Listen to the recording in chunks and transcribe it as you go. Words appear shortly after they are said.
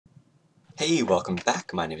Hey, welcome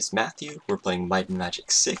back. My name is Matthew. We're playing Might and Magic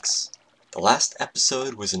 6. The last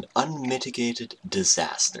episode was an unmitigated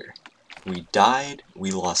disaster. We died, we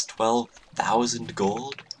lost 12,000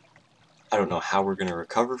 gold. I don't know how we're going to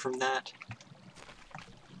recover from that.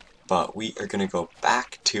 But we are going to go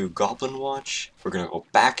back to Goblin Watch. We're going to go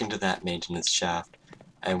back into that maintenance shaft.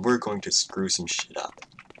 And we're going to screw some shit up.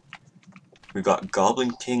 We've got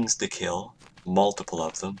Goblin Kings to kill. Multiple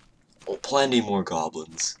of them. Plenty more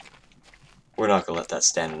goblins. We're not going to let that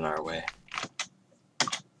stand in our way.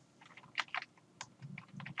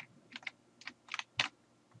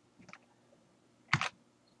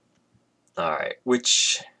 Alright,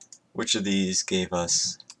 which of these gave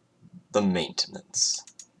us the maintenance?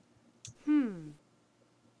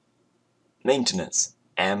 Maintenance.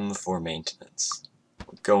 M for maintenance.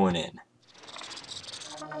 We're going in.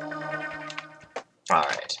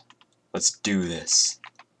 Alright, let's do this.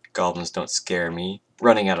 Goblins don't scare me.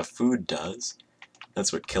 Running out of food does.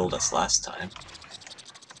 That's what killed us last time.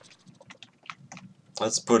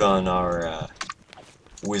 Let's put on our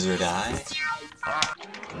wizard eye.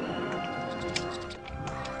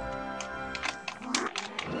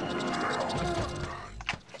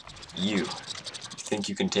 You think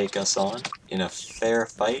you can take us on in a fair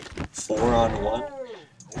fight? 4-on-1?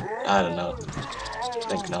 I don't know.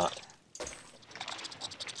 Think not.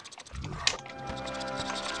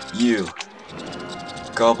 You,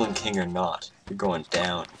 Goblin King or not, you're going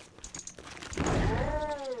down.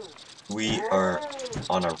 We are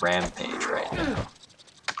on a rampage right now.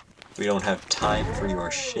 We don't have time for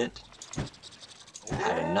your shit.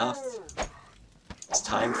 Had enough. It's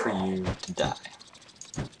time for you to die.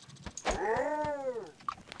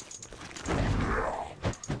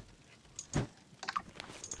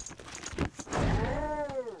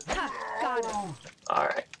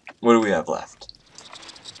 Alright, what do we have left?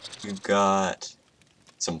 We've got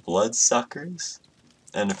some bloodsuckers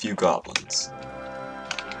and a few goblins.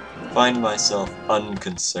 Find myself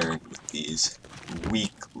unconcerned with these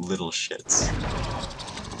weak little shits.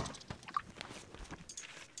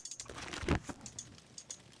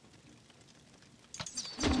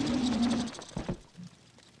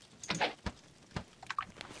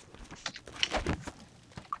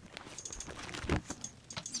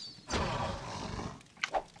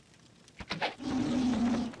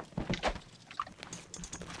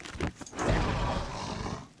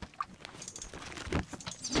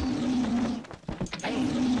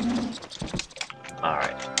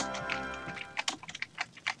 Alright.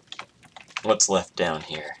 What's left down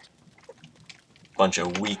here? Bunch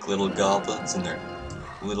of weak little goblins and their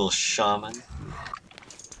little shaman.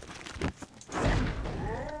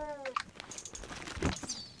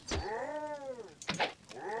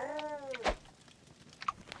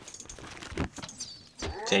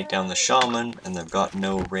 Take down the shaman and they've got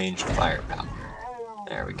no ranged firepower.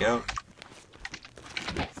 There we go.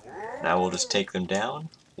 Now we'll just take them down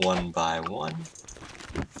one by one.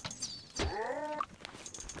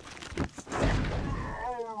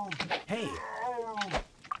 Hey.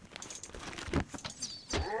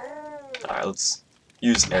 Alright, let's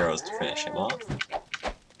use arrows to finish him off.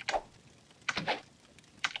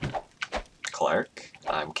 Clark,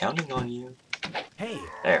 I'm counting on you. Hey.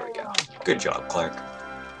 There we go. Good job, Clark.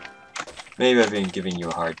 Maybe I've been giving you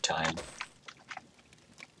a hard time.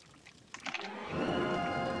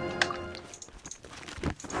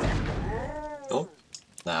 Oh,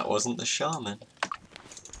 that wasn't the shaman.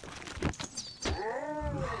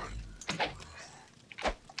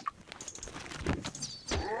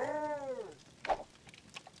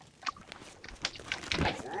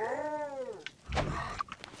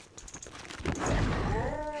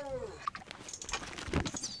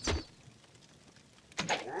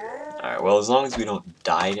 Alright, well, as long as we don't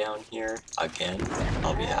die down here again,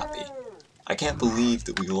 I'll be happy. I can't believe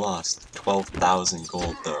that we lost 12,000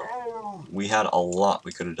 gold, though. We had a lot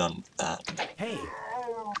we could have done with that. Hey.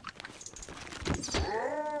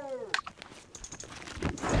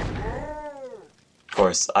 Of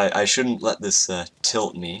course, I shouldn't let this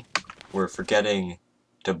tilt me. We're forgetting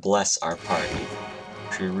to bless our party,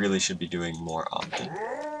 which we really should be doing more often.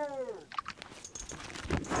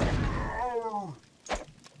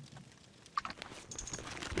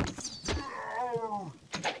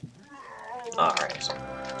 Alright.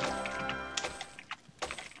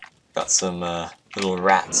 Got some little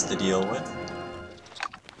rats to deal with.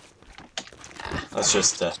 Let's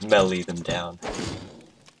just melee them down.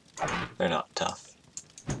 They're not tough.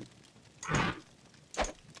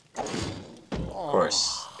 Of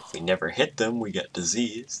course, if we never hit them, we get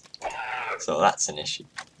diseased. So that's an issue.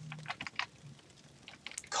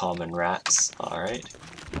 Common rats, alright.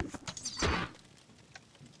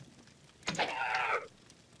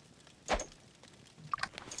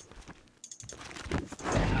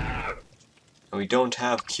 we don't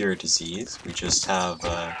have cure disease, we just have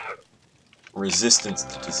resistance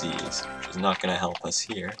to disease, which is not going to help us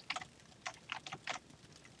here.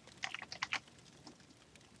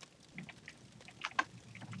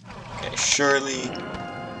 Okay, surely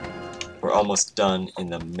we're almost done in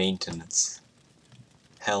the maintenance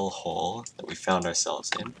hellhole that we found ourselves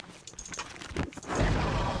in.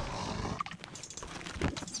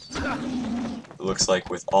 It looks like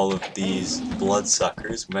with all of these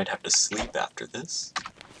bloodsuckers, we might have to sleep after this.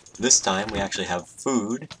 This time we actually have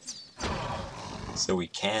food, so we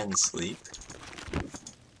can sleep. I'm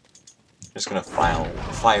just gonna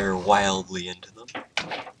fire wildly into them.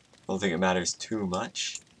 I don't think it matters too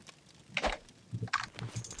much.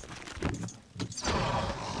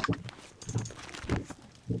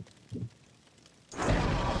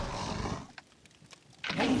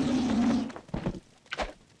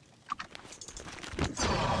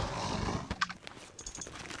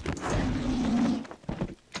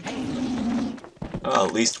 Well,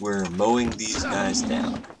 at least we're mowing these guys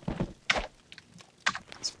down.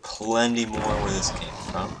 There's plenty more where this came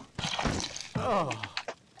from.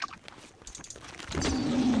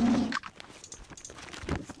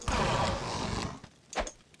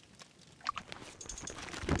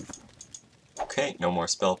 Okay, no more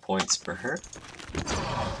spell points for her.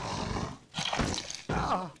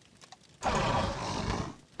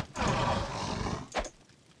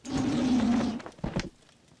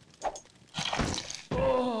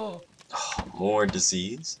 More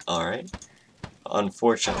disease, alright.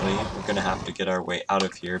 Unfortunately, we're gonna have to get our way out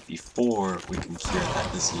of here before we can cure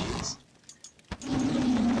that disease.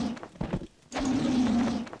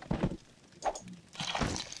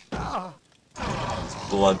 These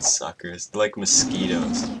bloodsuckers, they're like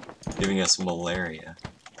mosquitoes, giving us malaria.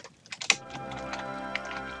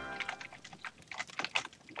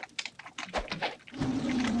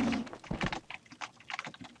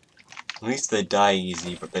 At least they die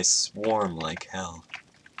easy, but they swarm like hell.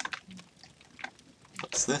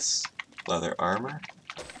 What's this? Leather armor?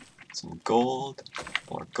 Some gold?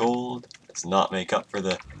 More gold? Does not make up for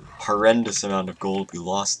the horrendous amount of gold we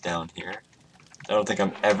lost down here. I don't think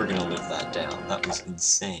I'm ever gonna live that down. That was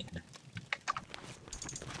insane.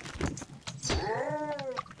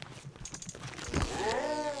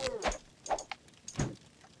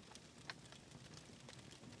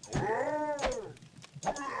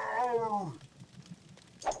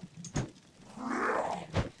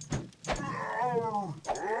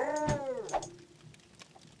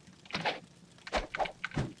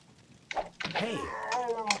 Hey.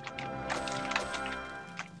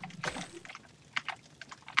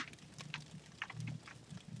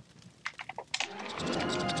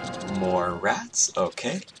 More rats,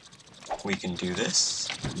 okay. We can do this,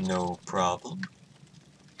 no problem.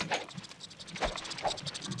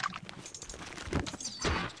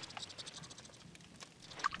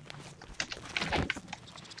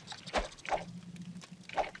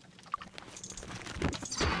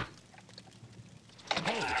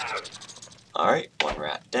 Alright, one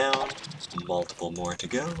rat down, multiple more to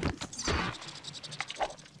go.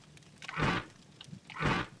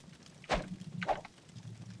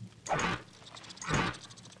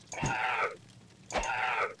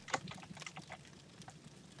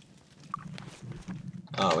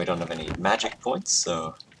 Oh, we don't have any magic points,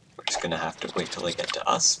 so we're just gonna have to wait till they get to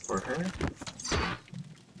us for her.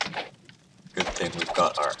 Good thing we've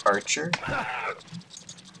got our archer.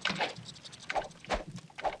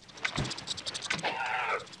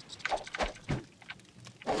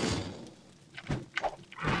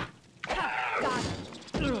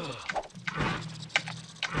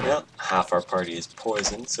 Well, half our party is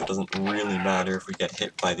poisoned, so it doesn't really matter if we get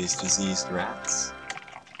hit by these diseased rats.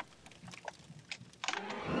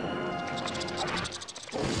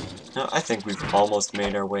 Now, I think we've almost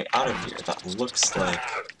made our way out of here. That looks like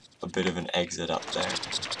a bit of an exit up there.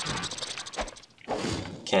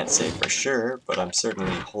 Can't say for sure, but I'm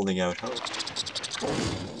certainly holding out hope.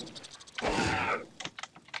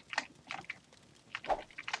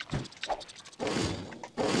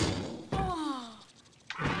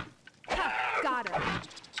 Got her.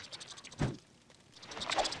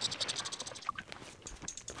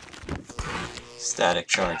 Static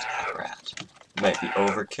charge that rat. Might be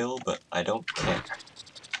overkill, but I don't care.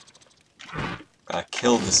 Gotta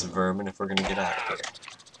kill this vermin if we're gonna get out of here.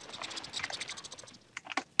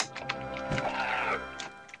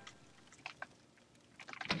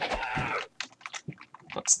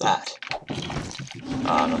 What's that?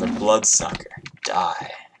 Ah, another bloodsucker.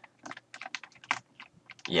 Die.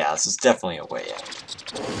 Yeah, this is definitely a way out.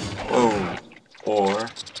 Whoa. Or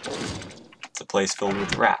it's a place filled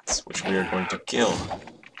with rats, which we are going to kill.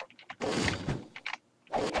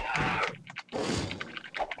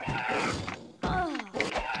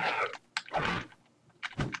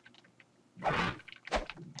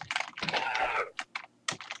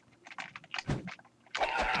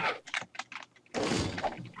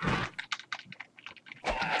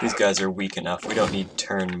 These guys are weak enough. We don't need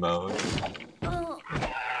turn mode.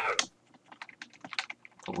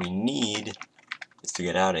 What we need is to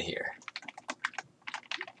get out of here.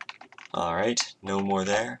 Alright, no more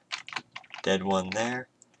there. Dead one there.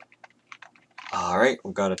 Alright,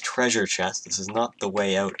 we've got a treasure chest. This is not the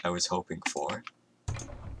way out I was hoping for.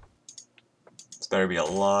 This better be a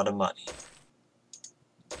lot of money.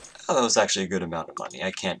 Oh, that was actually a good amount of money.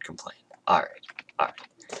 I can't complain. Alright, alright.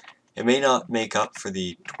 It may not make up for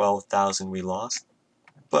the 12,000 we lost,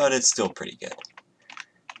 but it's still pretty good.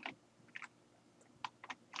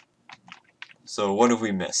 So what have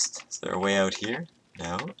we missed? Is there a way out here?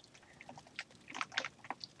 No.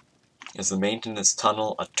 Is the maintenance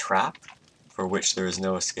tunnel a trap for which there is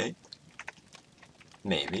no escape?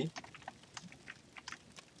 Maybe.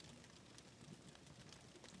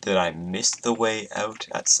 Did I miss the way out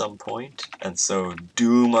at some point, and so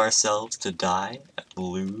doom ourselves to die and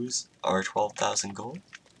lose our 12,000 gold?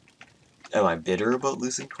 Am I bitter about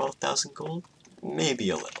losing 12,000 gold? Maybe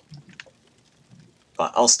a little.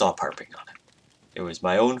 But I'll stop harping on it. It was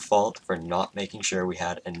my own fault for not making sure we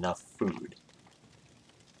had enough food.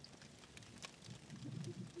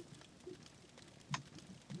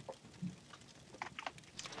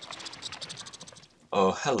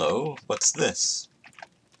 Oh, hello. What's this?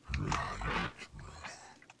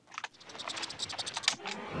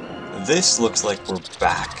 This looks like we're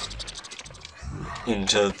back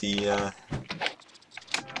into the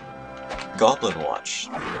Goblin Watch.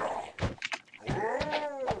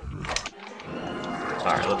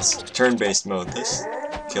 Alright, let's turn-based mode this.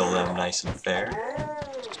 Kill them nice and fair.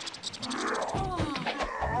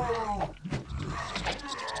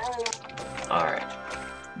 Alright.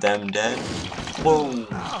 Them dead. Whoa!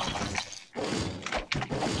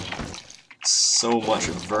 So much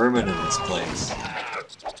vermin in this place.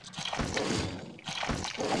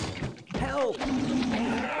 Help!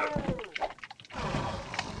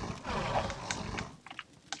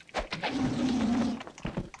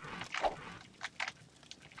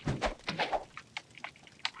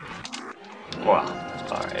 Wow.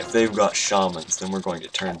 Alright, if they've got shamans, then we're going to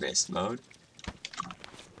turn-based mode.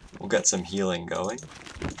 We'll get some healing going.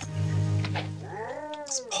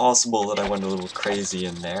 It's possible that I went a little crazy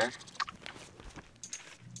in there.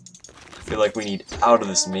 I feel like we need out of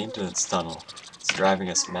this maintenance tunnel. It's driving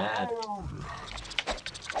us mad.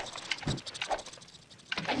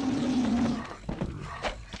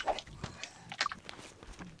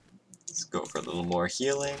 Let's go for a little more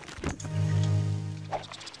healing.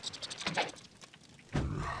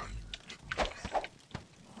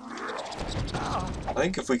 I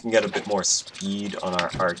think if we can get a bit more speed on our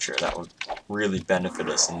archer, that would really benefit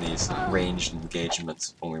us in these ranged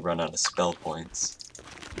engagements when we run out of spell points.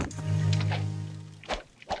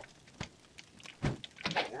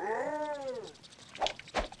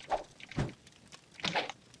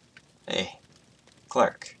 Hey,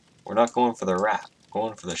 Clark, we're not going for the rat, we're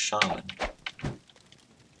going for the shaman.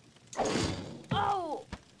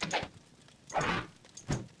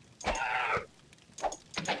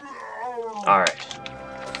 Alright.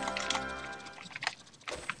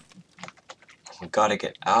 We gotta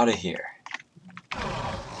get out of here.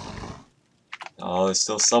 Oh, there's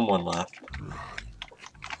still someone left.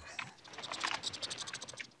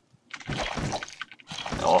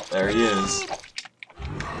 Oh, there he is.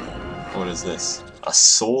 What is this? A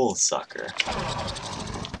soul sucker.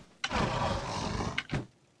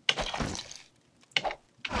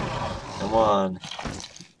 Come on.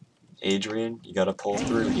 Adrian, you gotta pull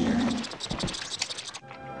through here.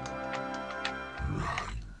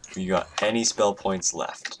 You got any spell points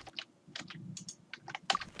left?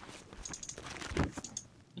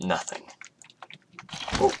 Nothing.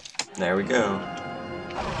 Oh, there we go.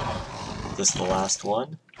 Is this the last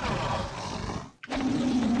one?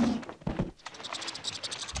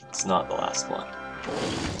 It's not the last one.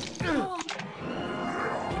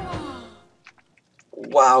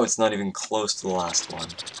 Wow, it's not even close to the last one.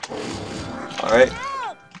 Alright.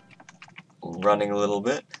 Running a little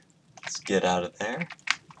bit. Let's get out of there.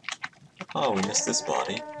 Oh, we missed this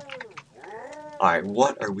body. Alright,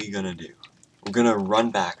 what are we gonna do? We're gonna run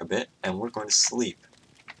back a bit, and we're going to sleep.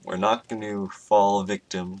 We're not going to fall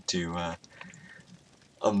victim to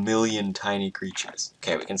a million tiny creatures.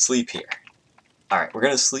 Okay, we can sleep here. Alright, we're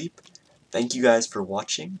gonna sleep. Thank you guys for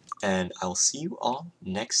watching, and I'll see you all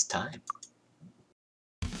next time.